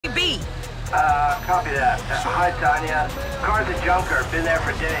Copy that. Hi, Tanya. Car's a junker. Been there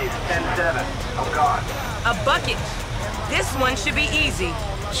for days. 10-7. I'm gone. A bucket. This one should be easy.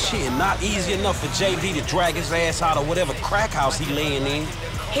 Shit, not easy enough for JB to drag his ass out of whatever crack house he laying in.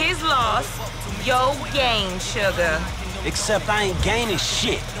 His loss, your gain, sugar. Except I ain't gaining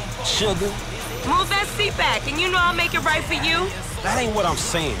shit, sugar. Move that seat back, and you know I'll make it right for you. That ain't what I'm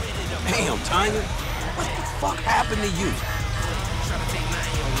saying. Damn, Tanya. What the fuck happened to you?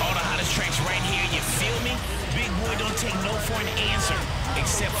 All the hottest tracks right here, you feel me? Big boy don't take no for an answer,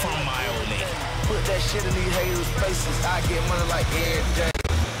 except from my old lady. Put that shit in these haters' faces. I get money like every day.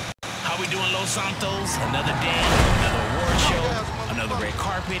 How we doing, Los Santos? Another day, another award show, another red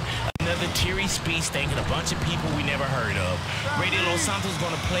carpet, another teary speech thanking a bunch of people we never heard of. Radio Los Santos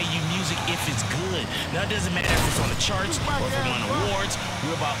gonna play you music if it's good. Now it doesn't matter if it's on the charts or if it won awards.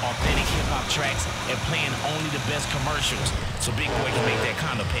 We're about authentic hip-hop tracks and playing only the best commercials. So Big Boy can make that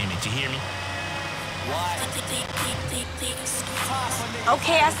condo payment, you hear me?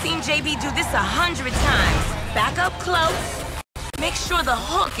 Okay, I've seen JB do this 100 times. Back up close. Make sure the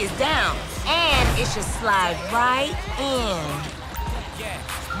hook is down. And it should slide right in.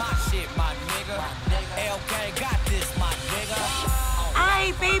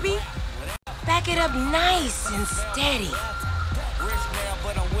 Aight, baby. Back it up nice and steady.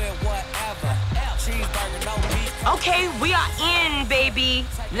 Okay, we are in, baby.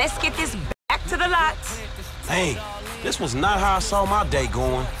 Let's get this back to the lot. Hey, this was not how I saw my day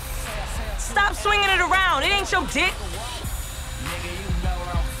going. Stop swinging it around. It ain't your dick.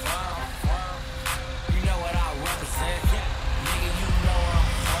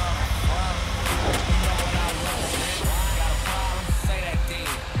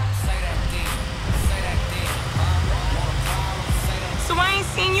 So I ain't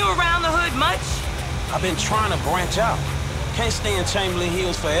seen you around the hood much? I've been trying to branch out. Can't stay in Chamberlain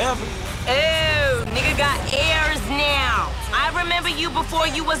Hills forever. Oh, nigga got airs now. I remember you before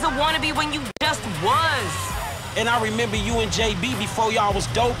you was a wannabe when you just was. And I remember you and JB before y'all was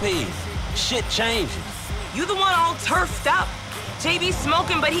dopeheads. Shit changes. You the one all turfed up. JB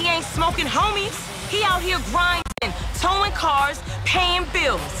smoking, but he ain't smoking homies. He out here grinding, towing cars, paying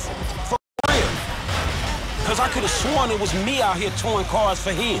bills. For real. Cause I could've sworn it was me out here towing cars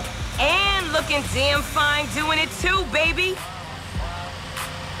for him. And looking damn fine doing it too, baby.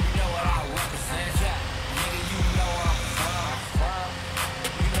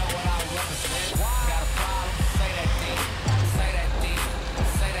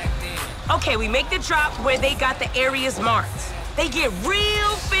 Okay, we make the drop where they got the areas marked. They get real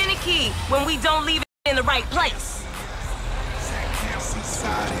finicky when we don't leave it in the right place.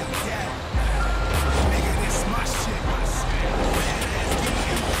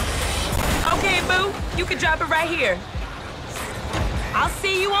 Okay, boo, you can drop it right here. I'll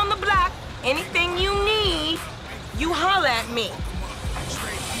see you on the block. Anything you need, you holler at me.